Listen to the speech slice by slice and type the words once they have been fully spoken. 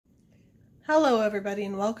Hello everybody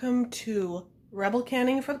and welcome to Rebel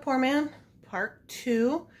Canning for the Poor Man, Part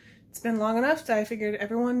 2. It's been long enough that I figured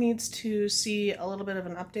everyone needs to see a little bit of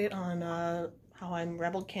an update on how I'm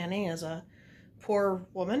rebel canning as a poor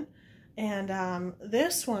woman. And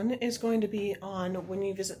this one is going to be on when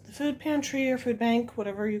you visit the food pantry or food bank,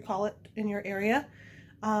 whatever you call it in your area,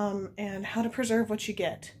 and how to preserve what you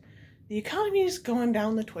get. The economy is going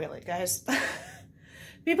down the toilet, guys.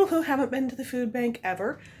 People who haven't been to the food bank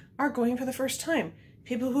ever are going for the first time.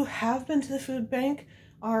 People who have been to the food bank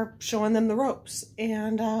are showing them the ropes.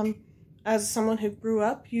 And as someone who grew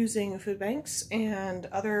up using food banks and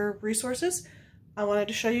other resources, I wanted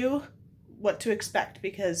to show you what to expect,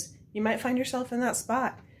 because you might find yourself in that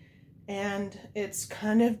spot. And it's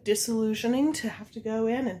kind of disillusioning to have to go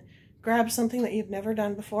in and grab something that you've never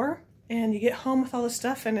done before, and you get home with all this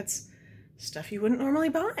stuff and it's stuff you wouldn't normally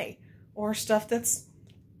buy, or stuff that's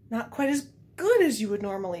not quite as good as you would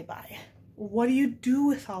normally buy. What do you do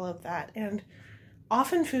with all of that? And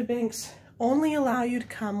often food banks only allow you to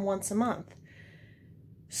come once a month.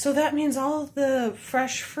 So that means all of the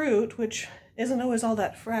fresh fruit, which isn't always all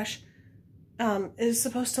that fresh, is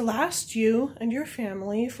supposed to last you and your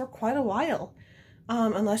family for quite a while,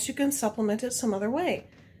 unless you can supplement it some other way.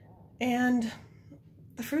 And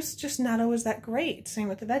the fruit's just not always that great. Same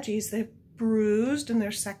with the veggies. They're bruised and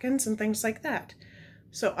they're seconds and things like that.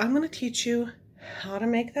 So I'm going to teach you how to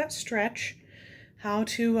make that stretch, how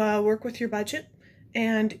to work with your budget,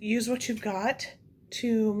 and use what you've got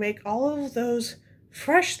to make all of those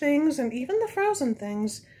fresh things and even the frozen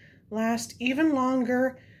things last even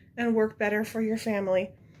longer and work better for your family.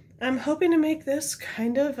 I'm hoping to make this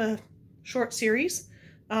kind of a short series.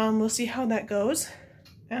 We'll see how that goes.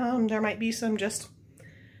 There might be some just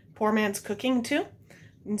poor man's cooking too,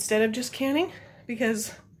 instead of just canning,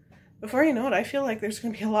 because before you know it, I feel like there's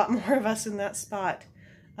going to be a lot more of us in that spot,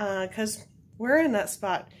 because we're in that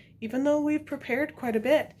spot. Even though we've prepared quite a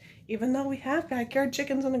bit, even though we have backyard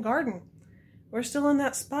chickens in a garden, we're still in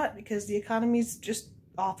that spot because the economy's just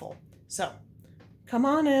awful. So come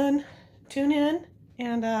on in, tune in,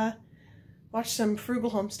 and watch some frugal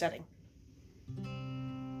homesteading.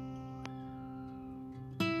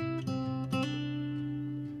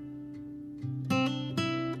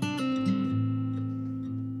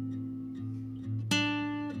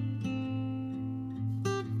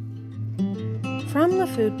 From the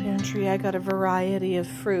food pantry, I got a variety of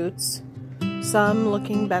fruits, some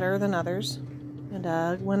looking better than others,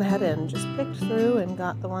 and went ahead and just picked through and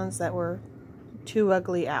got the ones that were too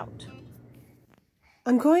ugly out.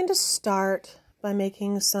 I'm going to start by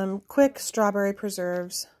making some quick strawberry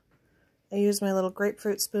preserves. I use my little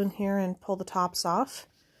grapefruit spoon here and pull the tops off,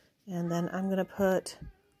 and then I'm going to put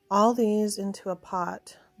all these into a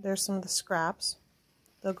pot. There's some of the scraps.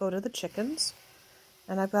 They'll go to the chickens.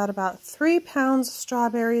 And I've got about 3 pounds of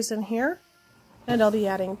strawberries in here, and I'll be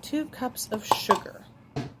adding 2 cups of sugar.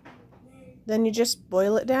 Then you just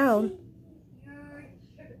boil it down.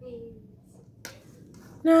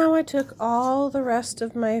 Now I took all the rest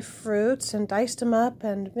of my fruits and diced them up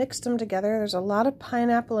and mixed them together. There's a lot of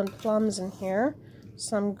pineapple and plums in here,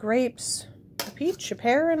 some grapes, a peach, a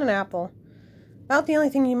pear, and an apple. About the only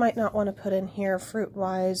thing you might not want to put in here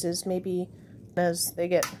fruit-wise is maybe as they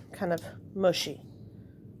get kind of mushy.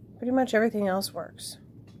 Pretty much everything else works.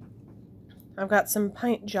 I've got some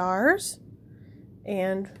pint jars,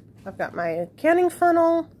 and I've got my canning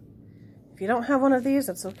funnel. If you don't have one of these,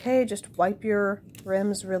 that's okay. Just wipe your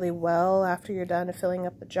rims really well after you're done filling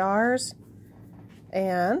up the jars.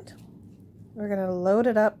 And we're going to load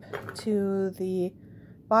it up to the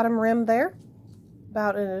bottom rim there,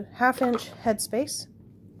 about a 1/2 inch headspace.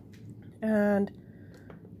 And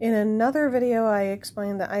in another video, I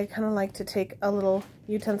explained that I kind of like to take a little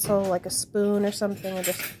utensil, like a spoon or something, and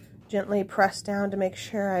just gently press down to make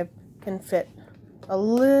sure I can fit a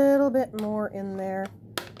little bit more in there,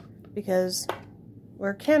 because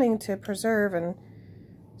we're canning to preserve and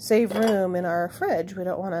save room in our fridge. We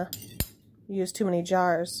don't want to use too many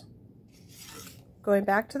jars. Going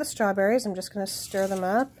back to the strawberries, I'm just going to stir them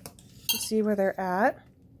up and see where they're at,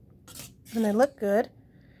 and they look good.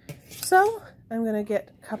 So I'm going to get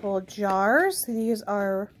a couple of jars. These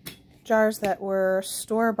are jars that were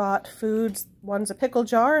store-bought foods. One's a pickle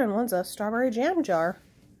jar and one's a strawberry jam jar.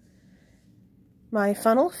 My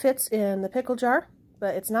funnel fits in the pickle jar,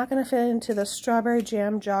 but it's not going to fit into the strawberry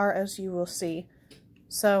jam jar, as you will see.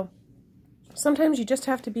 So sometimes you just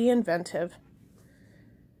have to be inventive.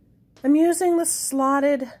 I'm using the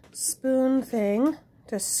slotted spoon thing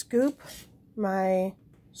to scoop my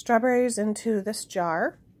strawberries into this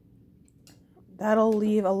jar. That'll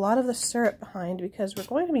leave a lot of the syrup behind, because we're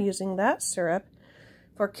going to be using that syrup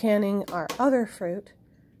for canning our other fruit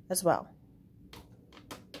as well.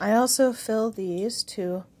 I also fill these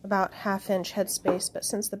to about 1/2 inch headspace, but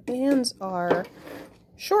since the bands are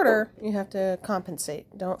shorter, you have to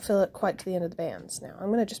compensate. Don't fill it quite to the end of the bands. Now, I'm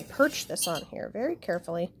going to just perch this on here very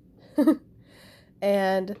carefully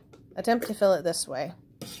and attempt to fill it this way.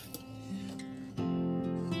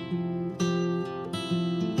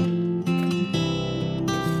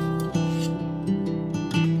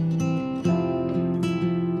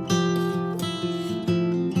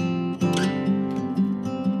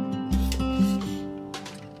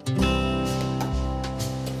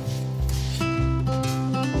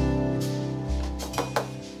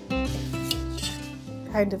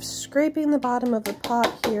 Kind of scraping the bottom of the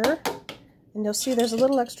pot here, and you'll see there's a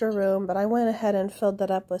little extra room, but I went ahead and filled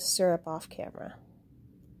that up with syrup off camera.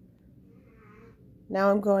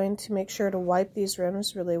 Now I'm going to make sure to wipe these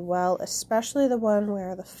rims really well, especially the one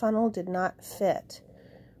where the funnel did not fit.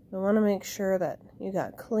 We want to make sure that you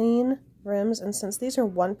got clean rims, and since these are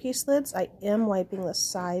one-piece lids, I am wiping the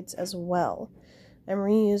sides as well. I'm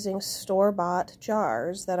reusing store-bought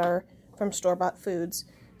jars that are from store-bought foods.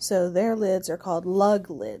 So their lids are called lug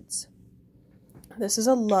lids. This is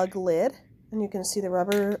a lug lid, and you can see the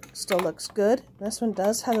rubber still looks good. This one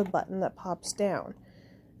does have a button that pops down,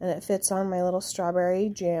 and it fits on my little strawberry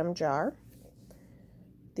jam jar.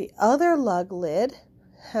 The other lug lid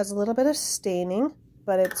has a little bit of staining,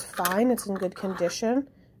 but it's fine, it's in good condition,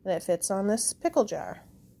 and it fits on this pickle jar.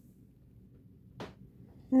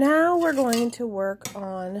 Now we're going to work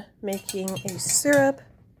on making a syrup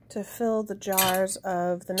to fill the jars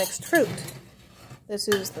of the mixed fruit. This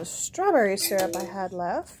is the strawberry syrup I had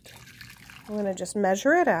left. I'm going to just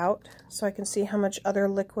measure it out so I can see how much other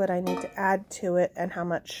liquid I need to add to it and how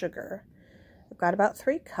much sugar. I've got about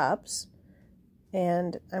 3 cups,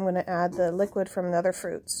 and I'm going to add the liquid from the other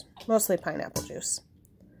fruits, mostly pineapple juice.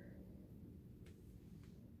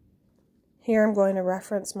 Here I'm going to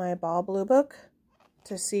reference my Ball Blue book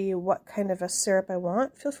to see what kind of a syrup I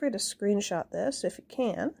want. Feel free to screenshot this if you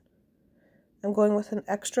can. I'm going with an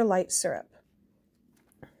extra light syrup.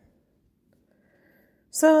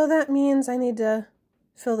 So that means I need to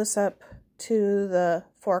fill this up to the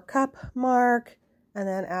 4-cup mark and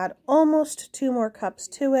then add almost 2 more cups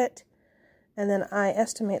to it. And then I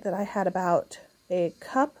estimate that I had about a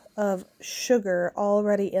cup of sugar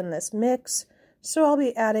already in this mix. So I'll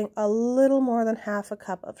be adding a little more than 1/2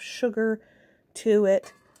 cup of sugar to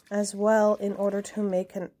it as well in order to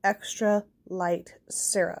make an extra light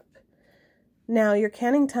syrup. Now, your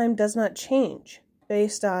canning time does not change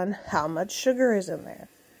based on how much sugar is in there.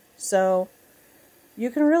 So you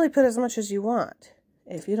can really put as much as you want.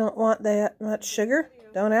 If you don't want that much sugar,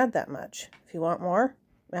 don't add that much. If you want more,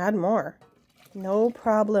 add more. No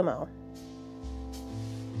problemo.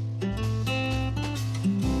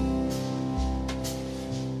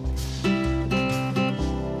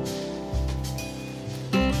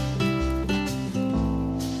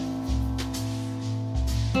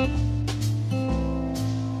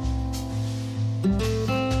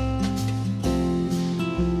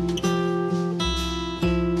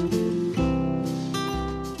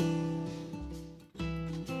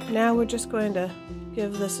 Now we're just going to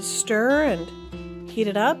give this a stir and heat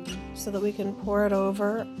it up so that we can pour it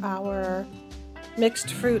over our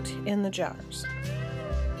mixed fruit in the jars.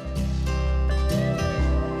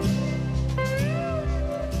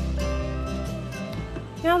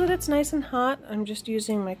 Now that it's nice and hot, I'm just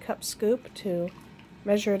using my cup scoop to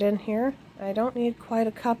measure it in here. I don't need quite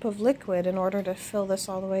a cup of liquid in order to fill this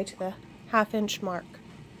all the way to the 1/2 inch mark.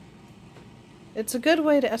 It's a good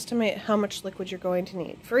way to estimate how much liquid you're going to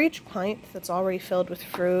need. For each pint that's already filled with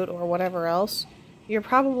fruit or whatever else, you're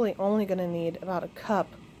probably only going to need about a cup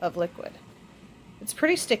of liquid. It's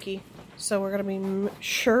pretty sticky, so we're going to be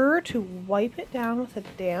sure to wipe it down with a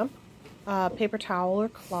damp paper towel or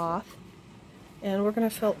cloth. And we're going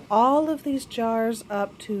to fill all of these jars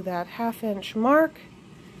up to that 1/2 inch mark.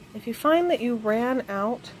 If you find that you ran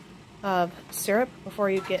out of syrup before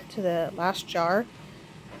you get to the last jar,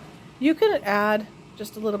 you can add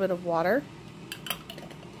just a little bit of water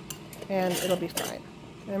and it'll be fine.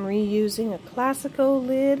 I'm reusing a Classico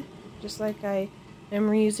lid, just like I am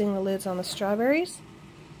reusing the lids on the strawberries.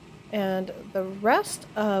 And the rest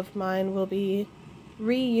of mine will be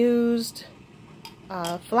reused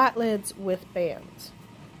flat lids with bands.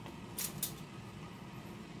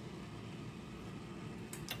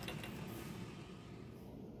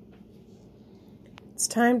 It's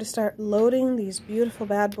time to start loading these beautiful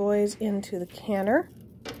bad boys into the canner.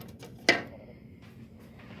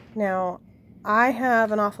 Now, I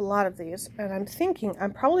have an awful lot of these, and I'm thinking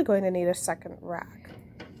I'm probably going to need a second rack.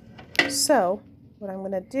 So, what I'm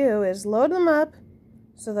going to do is load them up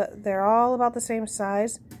so that they're all about the same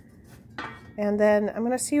size. And then I'm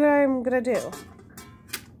going to see what I'm going to do.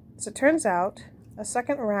 So it turns out a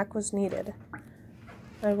second rack was needed.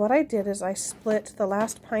 And what I did is I split the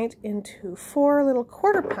last pint into 4 little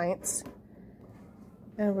quarter pints.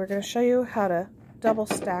 And we're going to show you how to double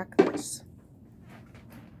stack this.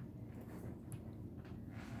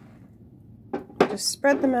 Just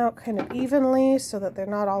spread them out kind of evenly so that they're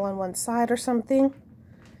not all on one side or something.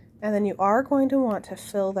 And then you are going to want to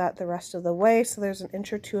fill that the rest of the way so there's an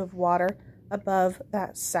inch or 2 of water above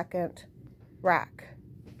that second rack.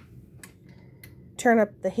 Turn up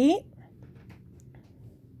the heat.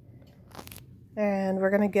 And we're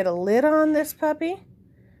going to get a lid on this puppy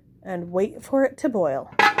and wait for it to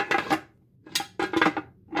boil.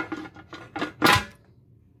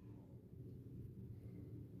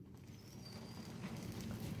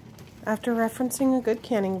 After referencing a good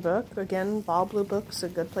canning book, again, Ball Blue Book's a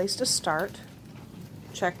good place to start.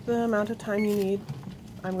 Check the amount of time you need.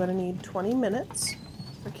 I'm going to need 20 minutes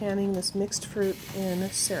for canning this mixed fruit in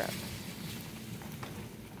syrup.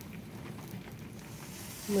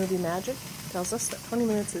 Movie magic tells us that 20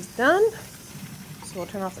 minutes is done. So we'll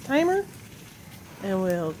turn off the timer and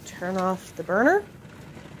we'll turn off the burner.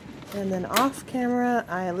 And then off camera,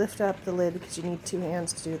 I lift up the lid because you need 2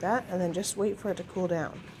 hands to do that, and then just wait for it to cool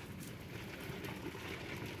down.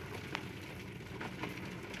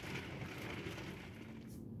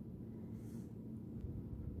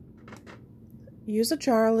 Use a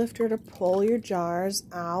jar lifter to pull your jars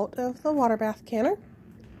out of the water bath canner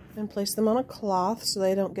and place them on a cloth so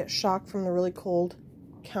they don't get shocked from the really cold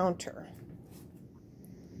counter.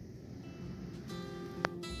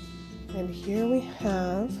 And here we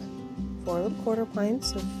have 4 little quarter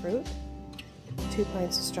pints of fruit, 2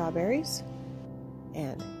 pints of strawberries,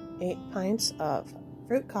 and 8 pints of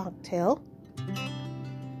fruit cocktail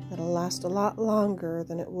that'll last a lot longer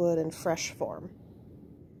than it would in fresh form.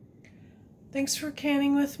 Thanks for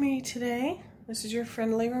canning with me today. This is your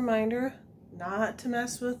friendly reminder not to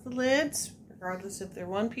mess with the lids, regardless if they're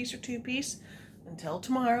 1-piece or 2-piece, until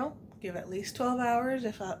tomorrow. Give at least 12 hours,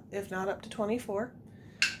 if not up to 24.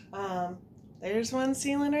 There's one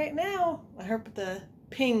sealing right now. I hope the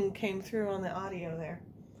ping came through on the audio there.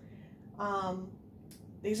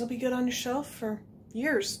 These will be good on your shelf for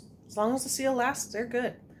years. As long as the seal lasts, they're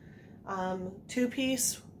good.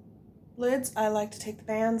 2-piece lids, I like to take the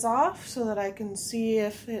bands off so that I can see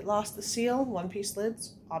if it lost the seal. 1-piece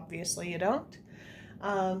lids, obviously you don't.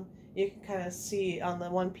 You can kind of see on the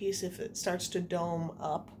 1-piece if it starts to dome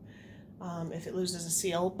up, if it loses a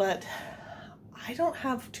seal, but I don't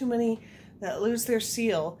have too many that lose their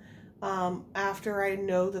seal after I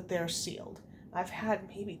know that they're sealed. I've had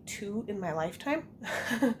maybe 2 in my lifetime.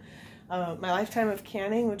 My lifetime of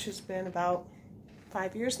canning, which has been about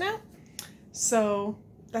 5 years now. So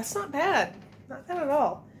that's not bad. Not bad at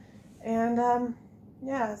all. And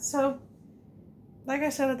yeah, so like I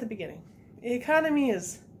said at the beginning, the economy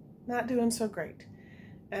is not doing so great.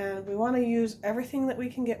 And we want to use everything that we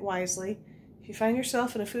can get wisely. If you find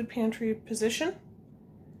yourself in a food pantry position,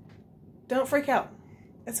 don't freak out.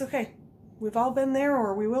 It's okay. We've all been there,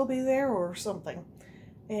 or we will be there, or something.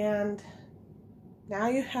 And now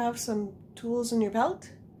you have some tools in your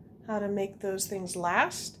belt, how to make those things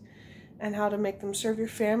last, and how to make them serve your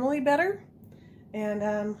family better.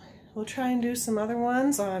 And we'll try and do some other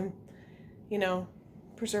ones on, you know,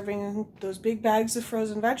 preserving those big bags of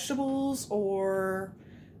frozen vegetables or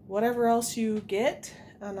whatever else you get.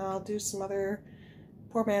 And I'll do some other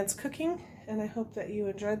Poor Man's cooking, and I hope that you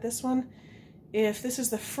enjoyed this one. If this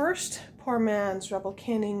is the first Poor Man's Rebel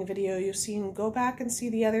Canning video you've seen, go back and see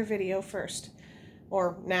the other video first,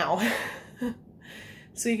 or now,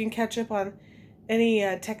 so you can catch up on any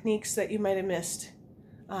techniques that you might have missed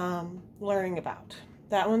learning about.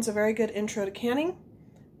 That one's a very good intro to canning,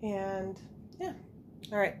 and yeah.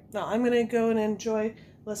 All right, now I'm gonna go and enjoy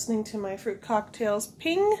listening to my fruit cocktails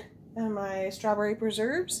ping and my strawberry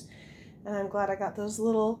preserves, and I'm glad I got those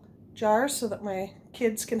little jars so that my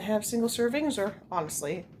kids can have single servings, or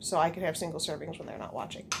honestly, so I can have single servings when they're not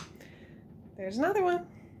watching. There's another one.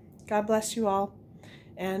 God bless you all,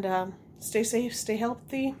 and stay safe, stay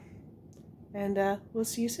healthy, and we'll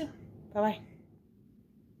see you soon. Bye-bye.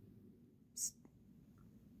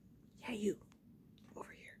 Yeah, you. Over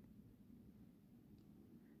here.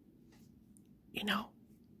 You know,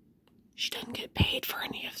 she didn't get paid for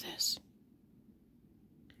any of this.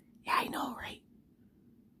 Yeah, I know, right?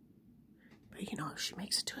 But you know, if she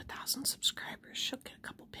makes it to 1,000 subscribers, she'll get a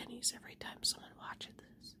couple pennies every time someone watches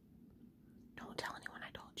this. Don't tell anyone.